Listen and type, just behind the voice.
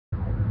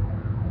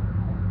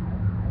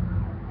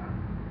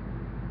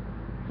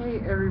Hey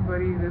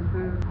everybody, this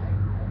is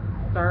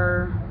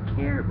Star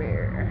Care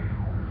Bear,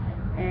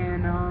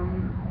 and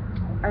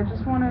I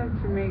just wanted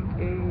to make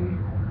a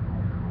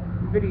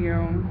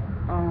video.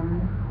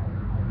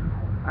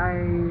 I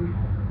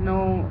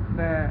know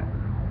that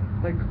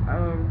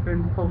I've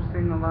been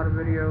posting a lot of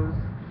videos,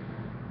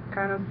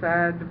 kind of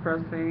sad,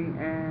 depressing,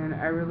 and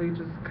I really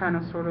just kind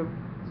of sort of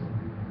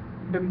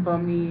been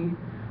bummy.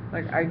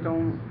 Like I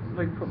don't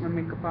put my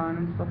makeup on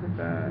and stuff like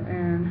that,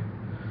 and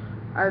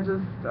I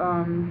just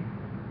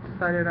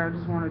decided I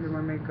just want to do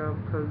my makeup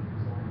because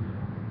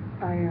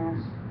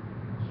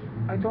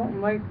I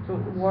don't like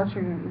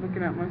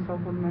looking at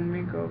myself with no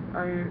makeup.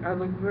 I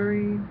look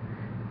very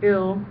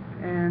ill,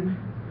 and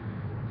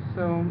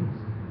so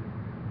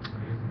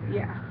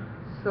yeah.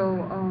 So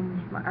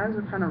my eyes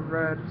are kind of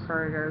red.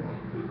 Sorry guys.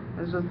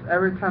 It's just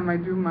every time I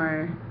do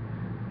my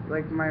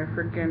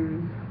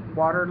freaking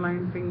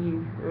waterline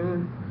thingy,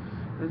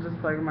 it's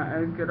just like my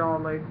eyes get all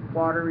like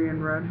watery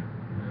and red.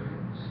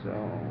 So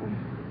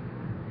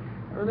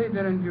I really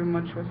didn't do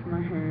much with my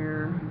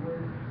hair.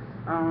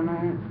 I don't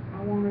know.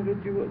 I wanted to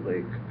do it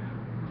let's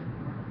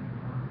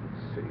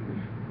see.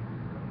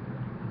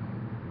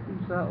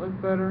 Does that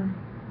look better?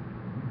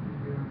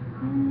 I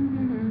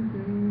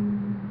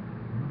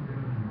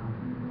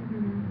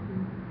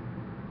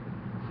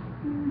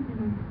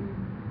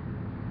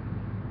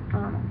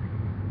don't know.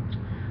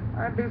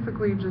 I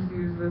basically just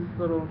use this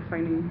little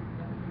tiny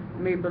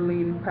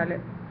Maybelline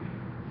palette.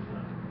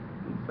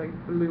 It's like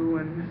blue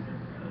and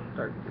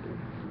dark blue.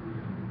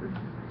 This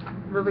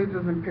really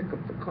doesn't pick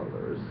up the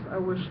colors. I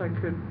wish I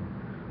could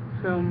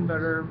film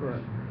better,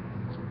 but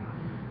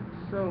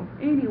so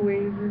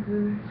anyways, this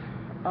is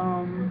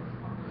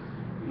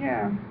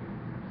yeah.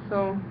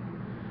 So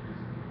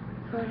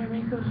I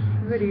make a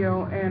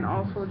video and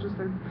also just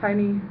a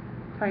tiny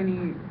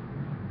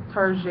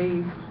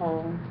Target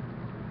haul.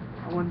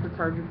 I went to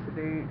Target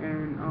today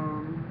and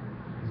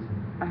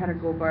I had to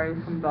go buy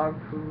some dog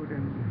food,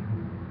 and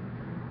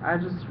I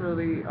just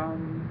really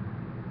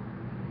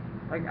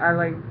I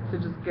like to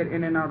just get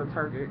in and out of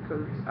Target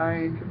because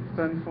I could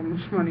spend so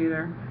much money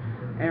there,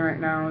 and right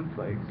now it's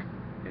like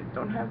I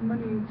don't have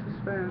money to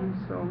spend,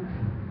 so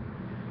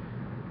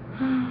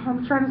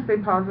I'm trying to stay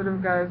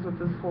positive, guys, with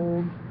this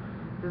whole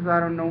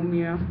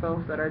dysautonomia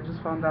stuff that I just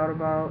found out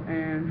about.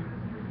 And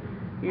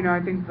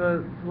I think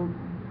the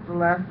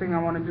last thing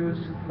I want to do is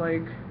just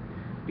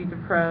be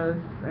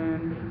depressed,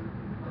 and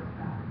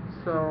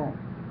so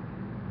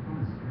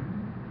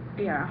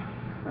yeah,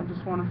 I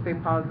just want to stay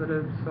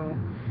positive. So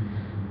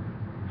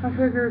I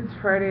figure it's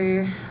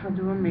Friday, I'll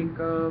do my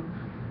makeup.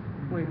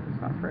 Wait,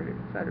 it's not Friday,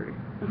 it's Saturday.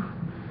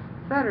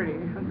 Saturday,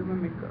 I'll do my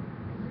makeup.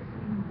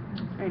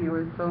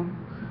 Anyway, so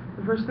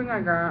the first thing I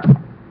got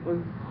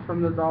was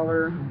from the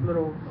dollar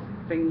little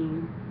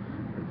thingy.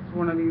 It's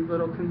one of these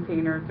little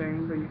container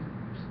things that you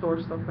store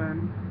stuff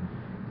in.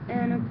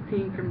 And it's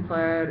pink and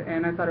plaid,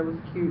 and I thought it was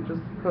cute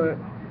just to put,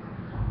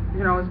 you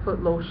can always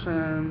put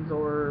lotions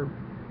or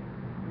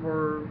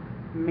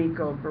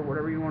makeup or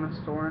whatever you want to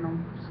store in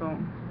them. So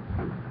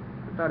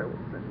I thought it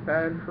wasn't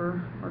bad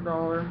for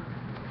 $1.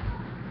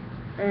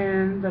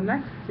 And the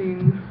next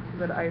thing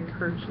that I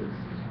purchased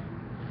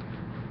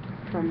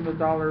from the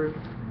dollar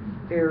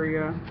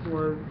area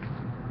was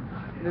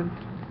this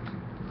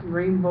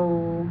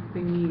rainbow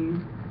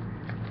thingy.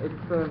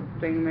 It's a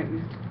thing that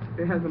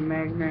it has a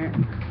magnet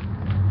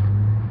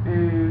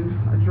and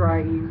a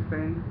dry ease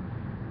thing.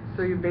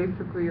 So you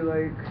basically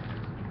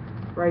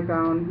write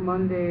down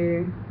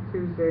Monday,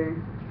 Tuesday,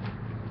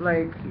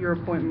 your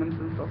appointments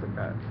and stuff like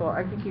that. So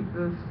I can keep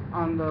this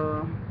on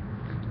the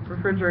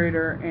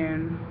refrigerator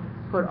and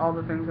put all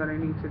the things that I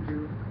need to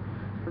do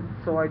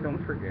so I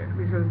don't forget,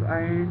 because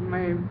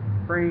my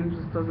brain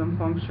just doesn't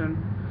function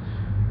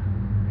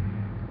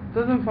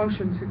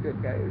too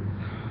good, guys.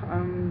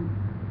 I'm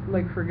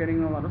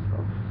forgetting a lot of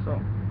stuff.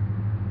 So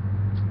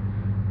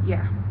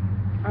yeah.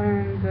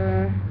 And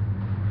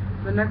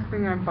the next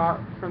thing I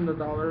bought from the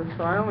dollar,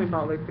 so I only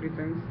bought 3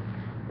 things,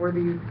 were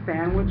these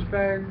sandwich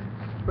bags.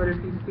 But if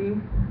you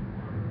see,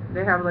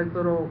 they have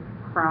little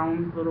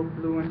crowns, little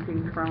blue and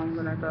pink crowns,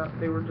 and I thought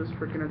they were just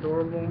freaking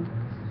adorable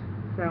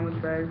sandwich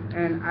bags.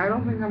 And I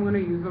don't think I'm gonna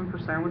use them for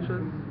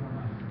sandwiches.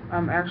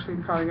 I'm actually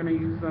probably gonna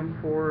use them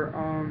for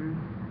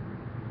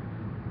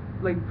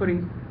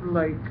putting,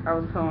 I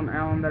was telling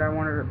Alan that I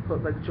wanted to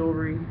put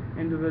jewelry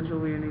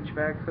individually in each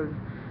bag, because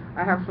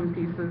I have some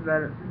pieces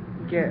that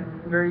get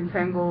very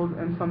tangled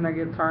and some that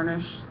get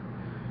tarnished.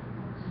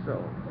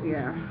 So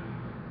yeah.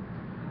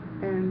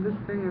 And this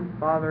thing is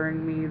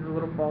bothering me, the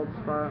little bald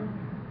spot.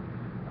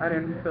 I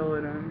didn't fill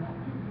it in.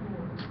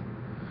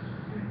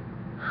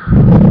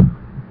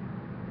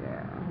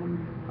 Yeah,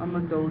 I'm a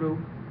dodo.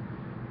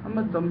 I'm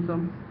a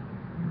dum-dum.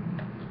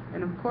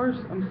 And of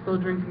course, I'm still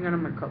drinking out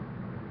of my cup.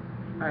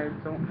 I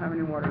don't have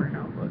any water right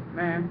now, but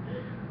man,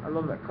 I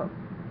love that cup.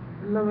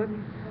 Love it,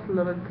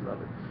 love it,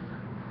 love it.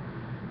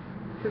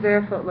 Today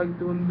I felt like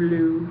doing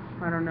blue.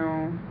 I don't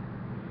know.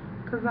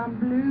 'Cause I'm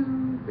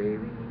blue,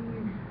 baby.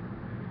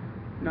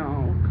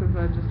 No, 'cause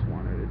I just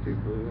wanted to do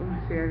blue.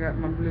 See, I got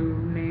my blue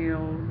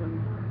nails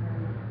and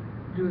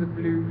do the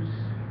blues.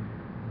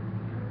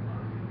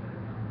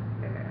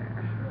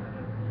 Yeah.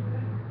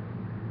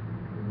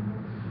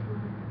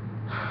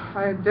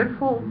 I did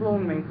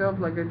full-blown makeup,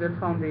 like I did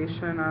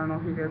foundation. I don't know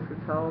if you guys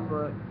could tell,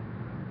 but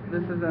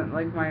this isn't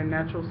like my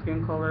natural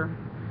skin color.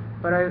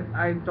 But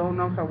I don't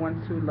know if I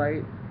went too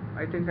light.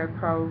 I think I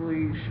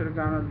probably should have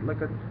gone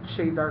like a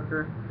shade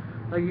darker.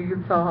 Like you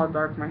can tell how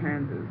dark my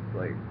hand is,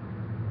 like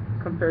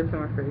compared to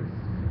my face.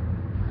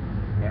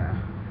 Yeah.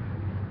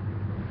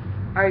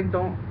 I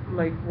don't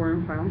like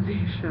wearing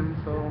foundation,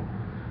 so,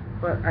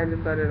 but I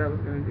decided I was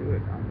gonna do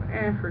it.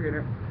 Forget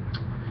it.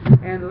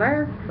 And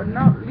last but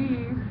not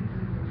least,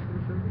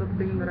 this is the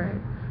thing that I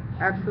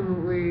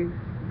absolutely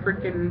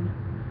freaking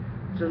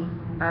just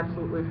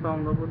absolutely fell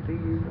in love with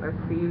these. I've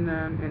seen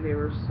them and they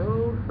were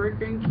so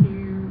freaking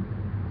cute.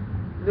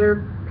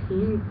 They're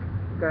pink,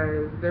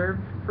 guys. They're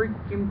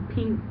freaking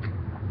pink.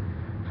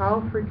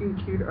 How freaking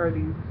cute are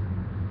these?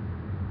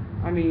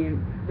 I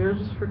mean, they're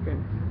just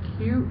freaking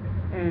cute,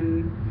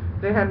 and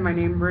they had my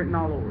name written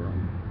all over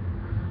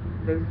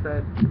them. They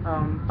said,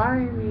 buy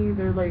me.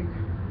 They're like,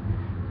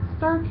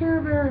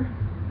 OoStarCareBearoO,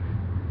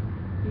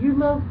 you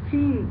love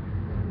pink,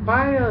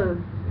 buy us.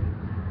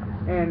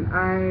 And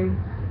I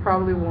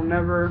probably will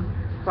never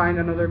find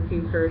another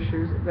pink pair of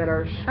shoes that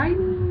are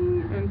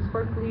shiny and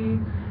sparkly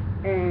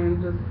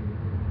and just,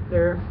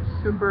 they're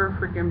super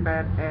freaking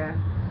badass.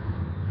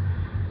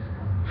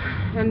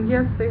 And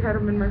yes, they had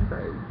them in my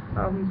size.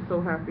 I'm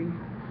so happy.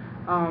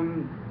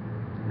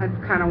 That's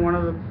kind of one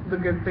of the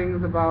good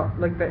things about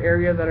like the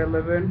area that I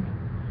live in,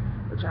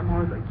 which I'm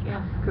always like,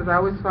 yes, because I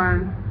always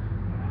find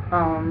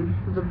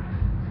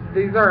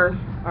these are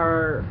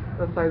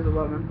a size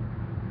 11.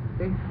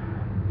 See?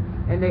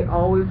 And they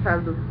always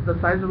have the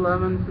size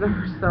 11s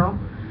never sell,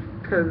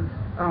 because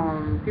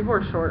people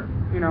are short.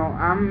 You know,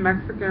 I'm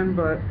Mexican,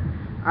 but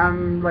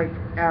I'm like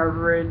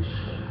average.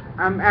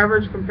 I'm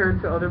average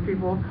compared to other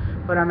people,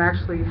 but I'm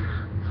actually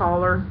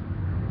taller.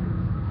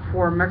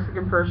 For a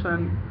Mexican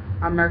person,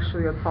 I'm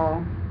actually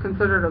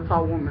considered a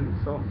tall woman.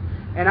 So,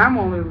 and I'm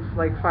only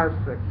like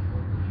 5'6".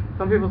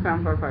 Some people say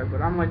I'm 5'5",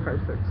 but I'm like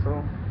 5'6".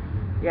 So,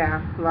 yeah,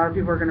 a lot of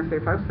people are gonna say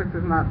 5'6"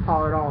 is not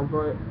tall at all,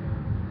 but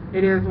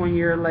it is when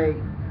you're like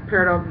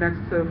paired up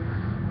next to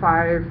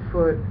 5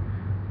 foot,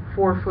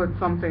 4 foot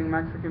something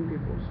Mexican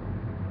people. So,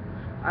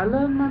 I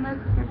love my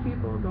Mexican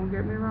people. Don't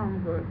get me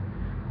wrong, but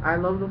I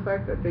love the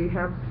fact that they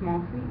have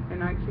small feet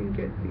and I can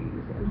get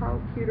these. And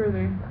how cute are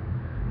they?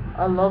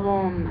 I love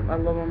them. I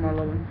love them. I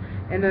love them.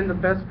 And then the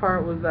best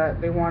part was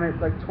that they wanted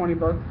like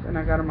 $20, and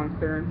I got them on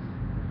clearance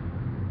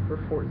for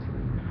 $14.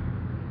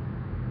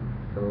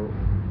 So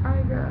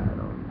I got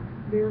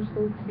them. They're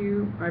so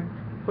cute. I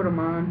put them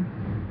on.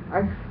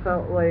 I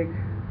felt like,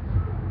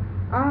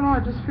 I don't know. I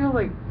just feel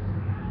like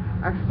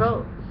I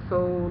felt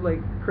so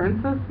like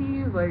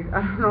princessy. Like,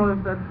 I don't know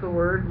if that's the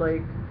word.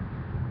 Like,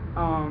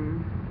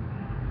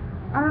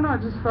 I don't know. I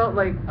just felt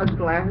like a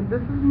glass.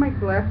 This is my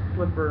glass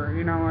slipper.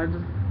 You know. I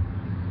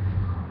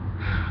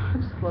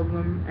just love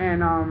them,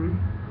 and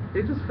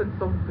they just fit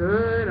so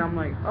good. I'm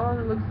like, oh,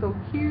 they look so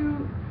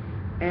cute,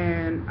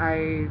 and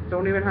I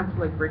don't even have to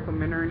like break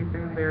them in or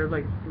anything. They're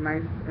like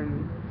nice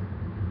and,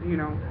 you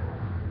know,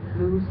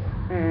 loose,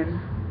 and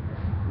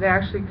they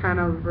actually kind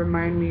of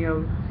remind me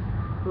of,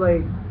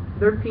 like,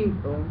 they're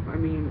pink though. I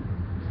mean,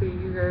 see,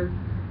 you guys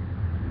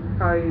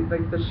probably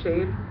like the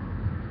shade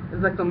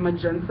is like a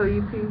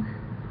magenta-y pink,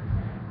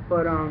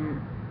 but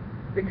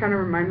they kind of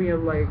remind me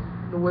of like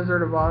the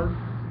Wizard of Oz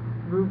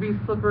ruby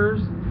slippers,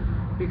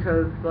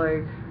 because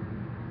like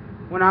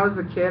when I was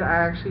a kid I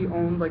actually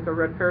owned like a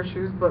red pair of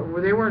shoes, but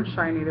they weren't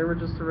shiny, they were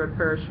just a red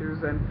pair of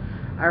shoes, and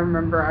I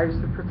remember I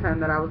used to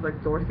pretend that I was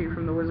like Dorothy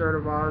from the Wizard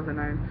of Oz,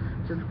 and I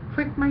just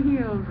clicked my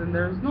heels and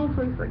there's no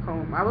place like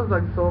home. I was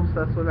like so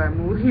obsessed with that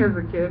movie as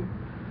a kid.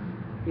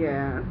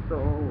 Yeah, so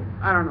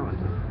I don't know,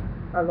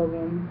 I love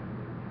them.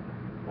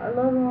 I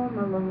love them,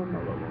 I love them, I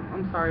love them.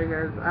 I'm sorry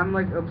guys, I'm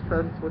like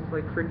obsessed with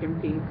like freaking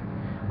pink,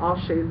 all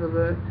shades of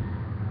it.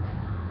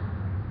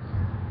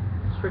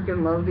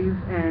 Freaking love these,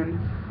 and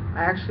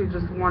I actually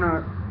just want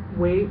to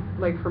wait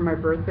like for my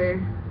birthday.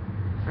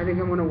 I think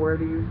I'm going to wear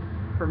these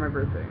for my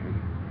birthday.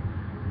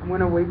 I'm going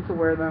to wait to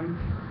wear them.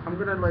 I'm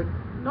going to like,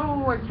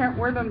 no, I can't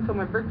wear them until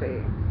my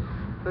birthday.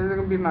 So these are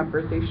going to be my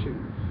birthday shoes.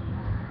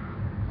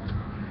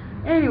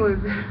 Anyways,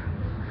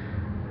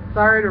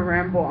 sorry to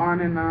ramble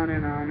on and on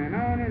and on and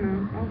on and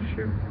on. Oh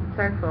shoot, the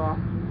tag fell off.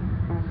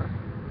 Okay.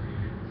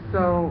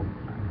 So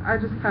I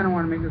just kind of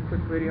want to make a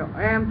quick video.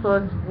 And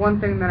plus,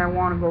 one thing that I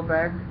want to go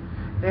back,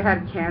 they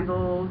had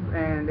candles,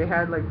 and they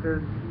had like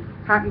this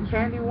cotton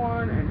candy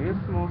one, and it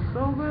smells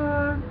so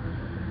good.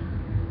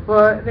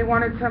 But they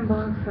wanted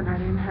 $10, and I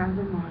didn't have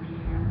the money.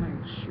 I'm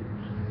like, shoot,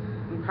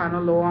 I'm kind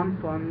of low on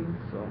funds,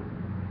 so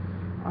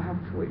I'll have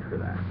to wait for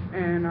that.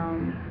 And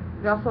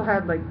they also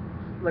had like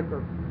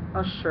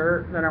a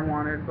shirt that I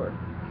wanted, but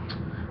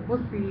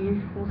we'll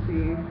see. We'll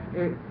see.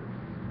 It's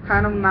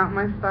kind of not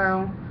my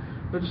style,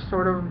 which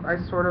I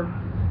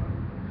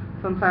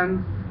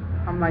sometimes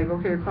I'm like,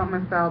 okay, it's not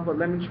my style, but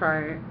let me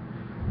try it.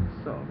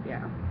 So,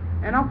 yeah.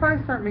 And I'll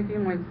probably start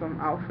making like some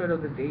outfit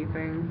of the day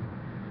things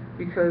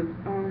because,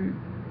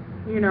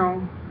 you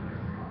know,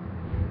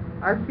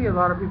 I see a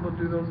lot of people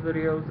do those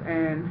videos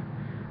and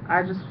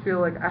I just feel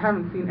like I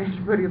haven't seen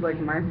anybody like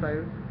my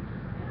size.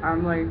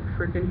 I'm like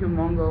freaking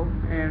humongo,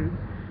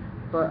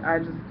 but I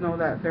just know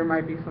that there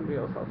might be somebody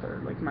else out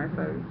there like my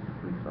size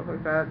and stuff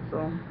like that. So,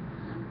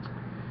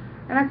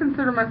 and I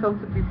consider myself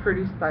to be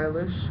pretty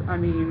stylish. I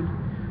mean,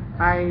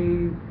 I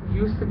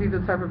used to be the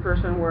type of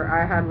person where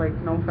I had like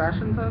no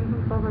fashion sense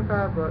and stuff like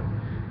that, but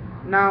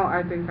now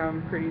I think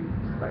I'm pretty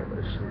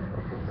stylish and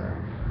stuff like that.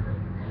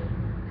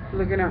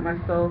 Looking at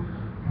myself,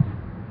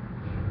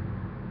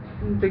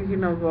 I'm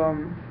thinking of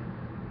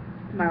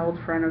my old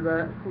friend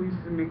Yvette, who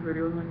used to make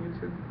videos on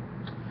YouTube.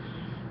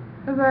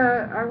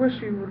 Yvette, I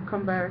wish you would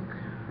come back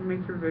and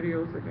make your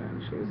videos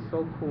again. She was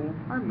so cool.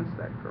 I miss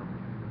that girl.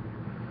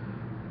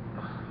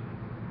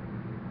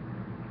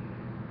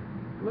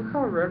 Look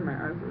how red my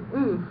eyes are.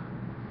 Ooh,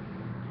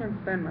 can't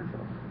stand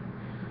myself.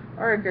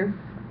 Alright guys,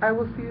 I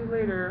will see you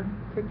later.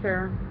 Take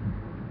care.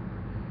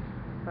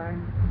 Bye.